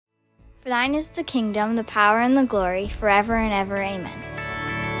For thine is the kingdom, the power, and the glory, forever and ever. Amen.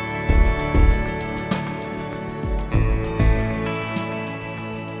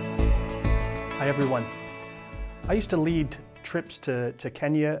 Hi everyone. I used to lead trips to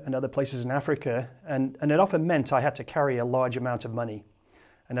Kenya and other places in Africa, and it often meant I had to carry a large amount of money.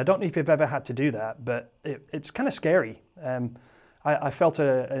 And I don't know if you've ever had to do that, but it's kind of scary. I felt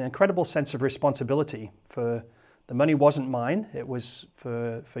an incredible sense of responsibility. For the money wasn't mine. It was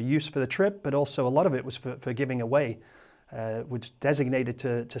for use for the trip, but also a lot of it was for giving away. It was designated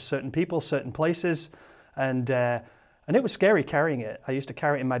to certain people, certain places, and it was scary carrying it. I used to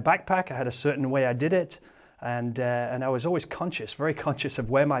carry it in my backpack. I had a certain way I did it, and I was always very conscious of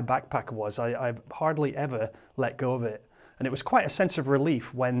where my backpack was. I hardly ever let go of it, and it was quite a sense of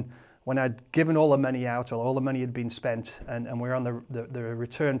relief when I'd given all the money out, or all the money had been spent, and we were on the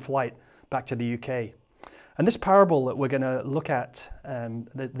return flight back to the UK. And this parable that we're going to look at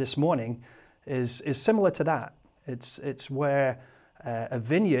this morning is similar to that. It's where a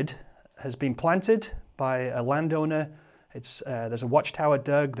vineyard has been planted by a landowner. There's a watchtower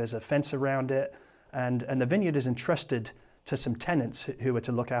dug, there's a fence around it, and the vineyard is entrusted to some tenants who are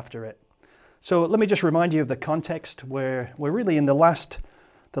to look after it. So let me just remind you of the context. We're really in the last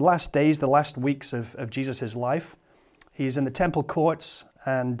days, the last weeks of Jesus' life. He's in the temple courts,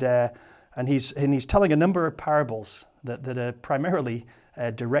 and he's telling a number of parables that are primarily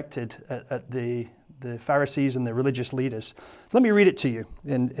directed at the Pharisees and the religious leaders. Let me read it to you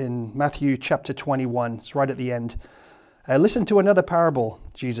in Matthew chapter 21. It's right at the end. Listen to another parable,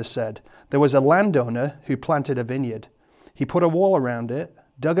 Jesus said. There was a landowner who planted a vineyard. He put a wall around it,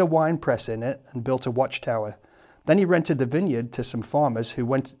 dug a wine press in it, and built a watchtower. Then he rented the vineyard to some farmers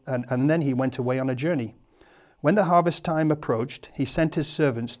and then he went away on a journey. When the harvest time approached, he sent his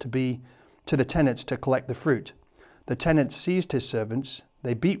servants to the tenants to collect the fruit. The tenants seized his servants.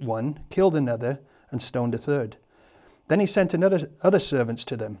 They beat one, killed another, and stoned a third. Then he sent other servants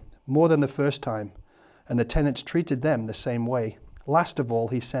to them, more than the first time, and the tenants treated them the same way. Last of all,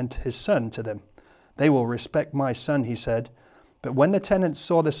 he sent his son to them. They will respect my son, he said. But when the tenants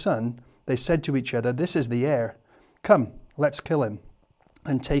saw the son, they said to each other, this is the heir. Come, let's kill him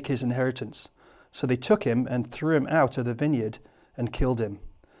and take his inheritance. So they took him and threw him out of the vineyard and killed him.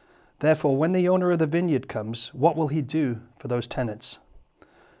 Therefore, when the owner of the vineyard comes, what will he do for those tenants?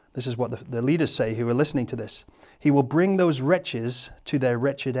 This is what the leaders say who are listening to this. He will bring those wretches to their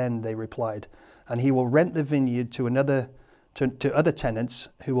wretched end, they replied, and he will rent the vineyard to other tenants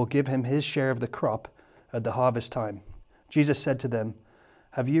who will give him his share of the crop at the harvest time. Jesus said to them,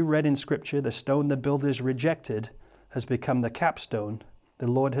 have you read in Scripture, the stone the builders rejected has become the capstone? The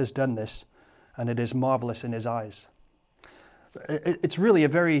Lord has done this, and it is marvelous in his eyes. It's really a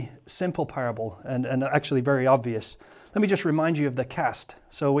very simple parable and actually very obvious. Let me just remind you of the cast.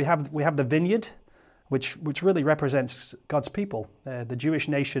 So we have the vineyard, which really represents God's people, the Jewish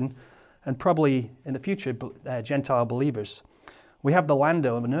nation, and probably in the future Gentile believers. We have the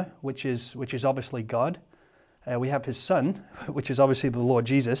landowner, which is obviously God. We have his son, which is obviously the Lord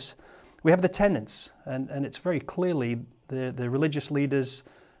Jesus. We have the tenants, and it's very clearly the religious leaders,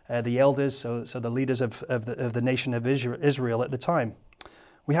 the elders, so the leaders of the nation of Israel at the time.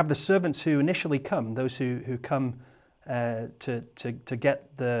 We have the servants who initially come, those who come to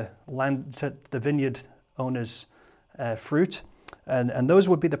get the vineyard owners' fruit, and those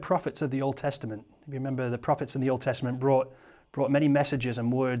would be the prophets of the Old Testament. If you remember, the prophets in the Old Testament brought many messages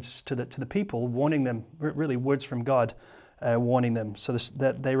and words to the people, warning them, really words from God, warning them. So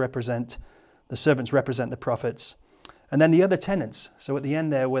that the servants represent the prophets. And then the other tenants. So at the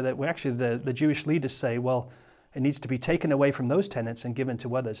end there, where actually the Jewish leaders say, well, it needs to be taken away from those tenants and given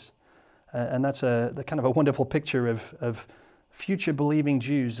to others. And that's the kind of a wonderful picture of future believing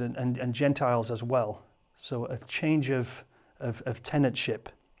Jews and Gentiles as well. So a change of tenantship.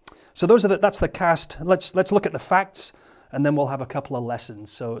 So that's the cast. Let's look at the facts, and then we'll have a couple of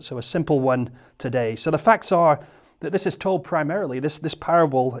lessons. So a simple one today. So the facts are that this is told primarily, this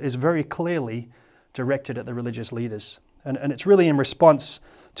parable is very clearly directed at the religious leaders. And it's really in response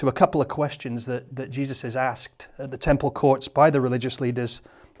to a couple of questions that Jesus is asked at the temple courts by the religious leaders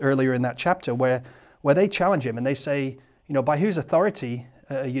earlier in that chapter, where they challenge him and they say, by whose authority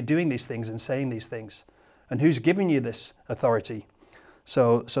are you doing these things and saying these things? And who's giving you this authority?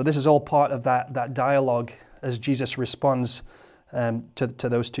 So this is all part of that dialogue as Jesus responds to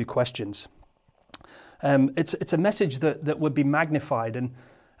those two questions. It's a message that would be magnified, and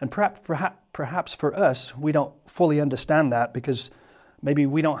perhaps for us, we don't fully understand that because maybe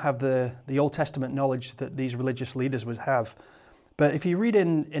we don't have the Old Testament knowledge that these religious leaders would have. But if you read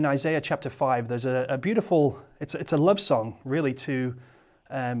in Isaiah chapter 5, there's a beautiful, it's a love song really to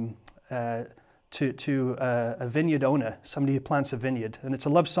to a vineyard owner, somebody who plants a vineyard. And it's a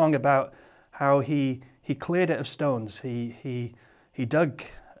love song about how he cleared it of stones. He dug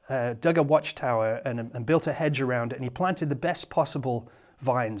a watchtower and built a hedge around it, and he planted the best possible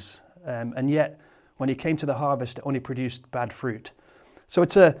vines. And yet, when he came to the harvest, it only produced bad fruit. So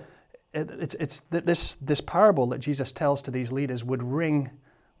it's this parable that Jesus tells to these leaders would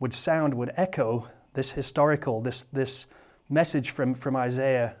echo this historical, this message from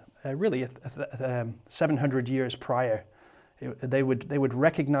Isaiah, really 700 years prior. They would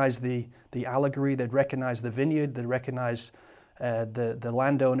recognize the allegory, they'd recognize the vineyard, they'd recognize the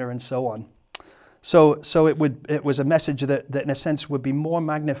landowner, and so on. So it was a message that in a sense would be more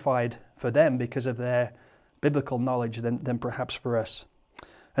magnified for them because of their biblical knowledge than perhaps for us.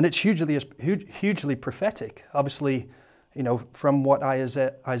 And it's hugely prophetic. Obviously, from what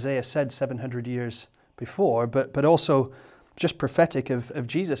Isaiah said 700 years before, but also just prophetic of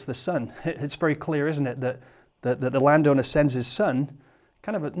Jesus, the Son. It's very clear, isn't it, that the landowner sends his son,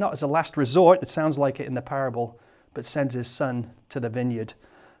 kind of not as a last resort, it sounds like it in the parable, but sends his son to the vineyard.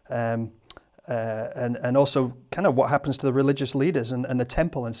 And also kind of what happens to the religious leaders and the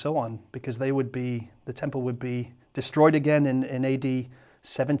temple and so on, because the temple would be destroyed again in AD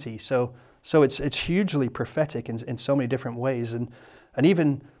 70. So it's hugely prophetic in so many different ways, and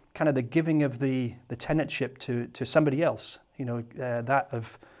even kind of the giving of the tenantship to somebody else, that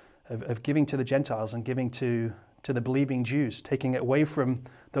of giving to the Gentiles and giving to the believing Jews, taking it away from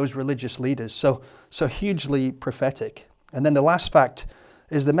those religious leaders. So hugely prophetic. And then the last fact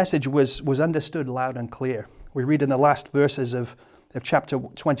is the message was understood loud and clear. We read in the last verses of chapter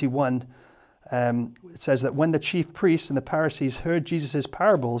 21, it says that when the chief priests and the Pharisees heard Jesus'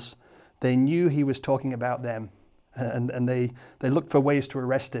 parables, they knew he was talking about them, and they looked for ways to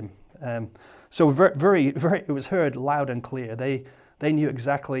arrest him. So very, it was heard loud and clear. They knew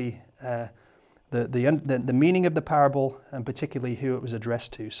exactly the meaning of the parable, and particularly who it was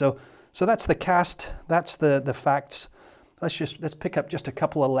addressed to. So that's the cast. That's the facts. Let's pick up just a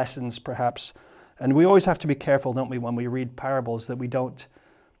couple of lessons, perhaps. And we always have to be careful, don't we, when we read parables, that we don't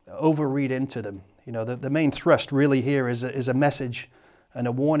overread into them. The main thrust really here is a message and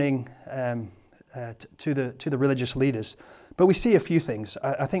a warning to the religious leaders. But we see a few things.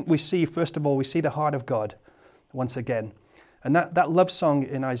 I think we see, first of all, the heart of God once again. And that love song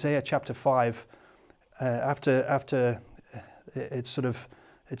in Isaiah chapter 5, after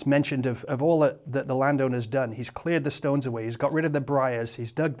it's mentioned of all that the landowner's done. He's cleared the stones away. He's got rid of the briars.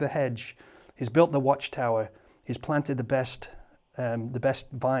 He's dug the hedge. He's built the watchtower. He's planted the best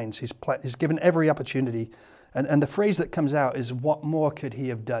vines. He's given every opportunity. And the phrase that comes out is, what more could he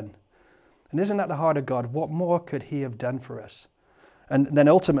have done? And isn't that the heart of God? What more could he have done for us? And then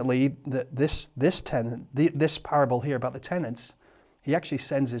ultimately, this parable here about the tenants, he actually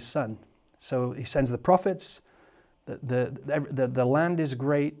sends his son. So he sends the prophets. The land is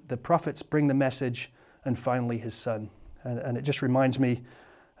great. The prophets bring the message, and finally his son. And it just reminds me,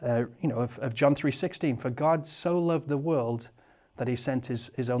 of John 3:16. For God so loved the world that he sent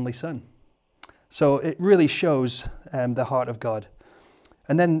his only son. So it really shows the heart of God.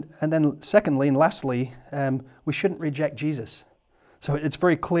 And then secondly and lastly, we shouldn't reject Jesus. So it's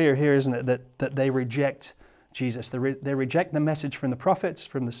very clear here, isn't it, that they reject Jesus. They reject the message from the prophets,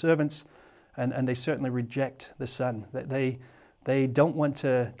 from the servants, and they certainly reject the Son. They don't want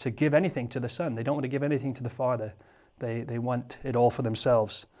to give anything to the Son. They don't want to give anything to the Father. They want it all for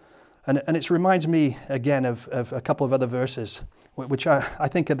themselves. And it reminds me again of a couple of other verses, which I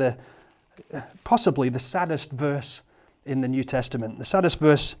think are possibly the saddest verse in the New Testament. The saddest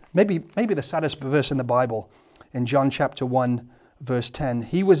verse, maybe the saddest verse in the Bible, in John chapter 1, verse 10.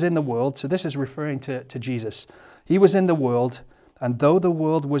 He was in the world, so this is referring to Jesus. He was in the world, and though the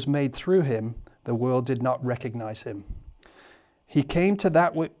world was made through him, the world did not recognize him. He came to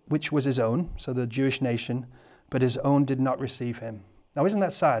that which was his own, so the Jewish nation, but his own did not receive him. Now, isn't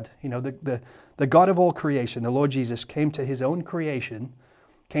that sad? The God of all creation, the Lord Jesus, came to his own creation,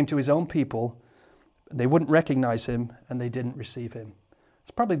 came to his own people. They wouldn't recognize him, and they didn't receive him.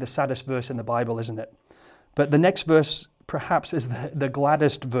 It's probably the saddest verse in the Bible, isn't it? But the next verse perhaps is the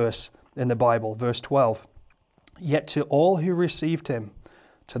gladdest verse in the Bible, verse 12. Yet to all who received him,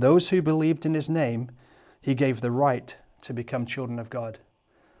 to those who believed in his name, he gave the right to become children of God.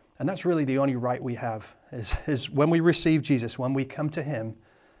 And that's really the only right we have, is when we receive Jesus, when we come to him,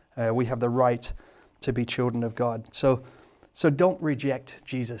 we have the right to be children of God. So don't reject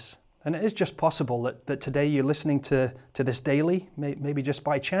Jesus. And it is just possible that today you're listening to this daily, maybe just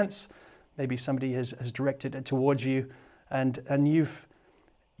by chance. Maybe somebody has directed it towards you, and you've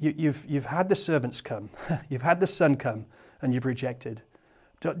had the servants come, you've had the Son come, and you've rejected.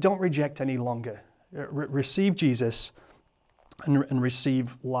 Don't reject any longer. Receive Jesus and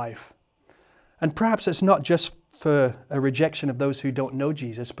receive life. And perhaps it's not just for a rejection of those who don't know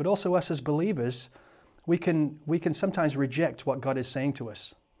Jesus, but also us as believers, we can sometimes reject what God is saying to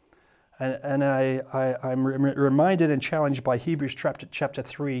us. And I'm reminded and challenged by Hebrews chapter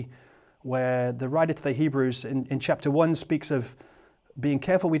 3, where the writer to the Hebrews in chapter 1 speaks of being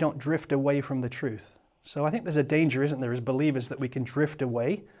careful we don't drift away from the truth. So I think there's a danger, isn't there, as believers, that we can drift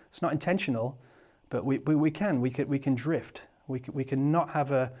away. It's not intentional, but we can drift. We can not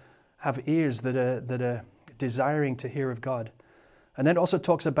have ears that are desiring to hear of God. And then it also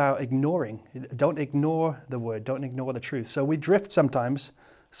talks about ignoring. Don't ignore the word. Don't ignore the truth. So we drift sometimes.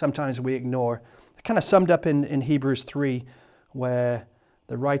 Sometimes we ignore. It kind of summed up in Hebrews 3, where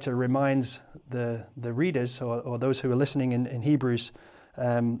the writer reminds the readers or those who are listening in Hebrews,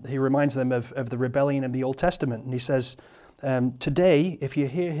 he reminds them of the rebellion of the Old Testament. And he says, today, if you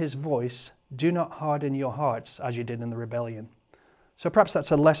hear his voice, do not harden your hearts as you did in the rebellion. So perhaps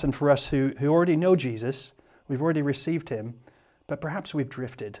that's a lesson for us who already know Jesus. We've already received him, but perhaps we've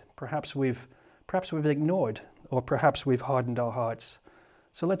drifted. Perhaps we've ignored, or perhaps we've hardened our hearts.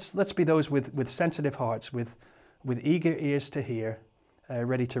 So let's be those with sensitive hearts, with eager ears to hear,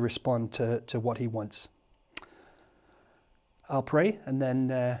 ready to respond to what he wants. I'll pray and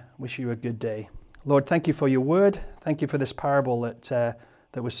then wish you a good day. Lord, thank you for your word. Thank you for this parable that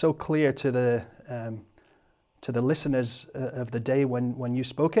was so clear to the listeners of the day when you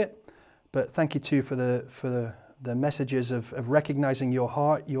spoke it. But thank you too for the messages of recognizing your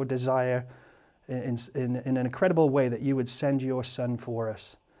heart, your desire in an incredible way that you would send your Son for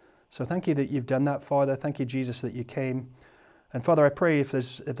us. So thank you that you've done that, Father. Thank you, Jesus, that you came. And Father, I pray if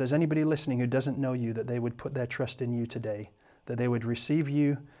there's anybody listening who doesn't know you, that they would put their trust in you today, that they would receive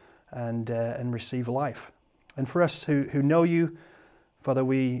you and receive life. And for us who know you, Father,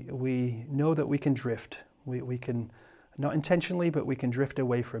 we know that we can drift. We can, not intentionally, but we can drift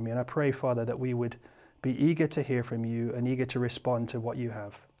away from you. And I pray, Father, that we would be eager to hear from you and eager to respond to what you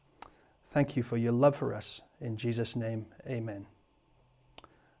have. Thank you for your love for us. In Jesus' name, amen.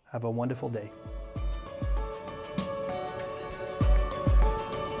 Have a wonderful day.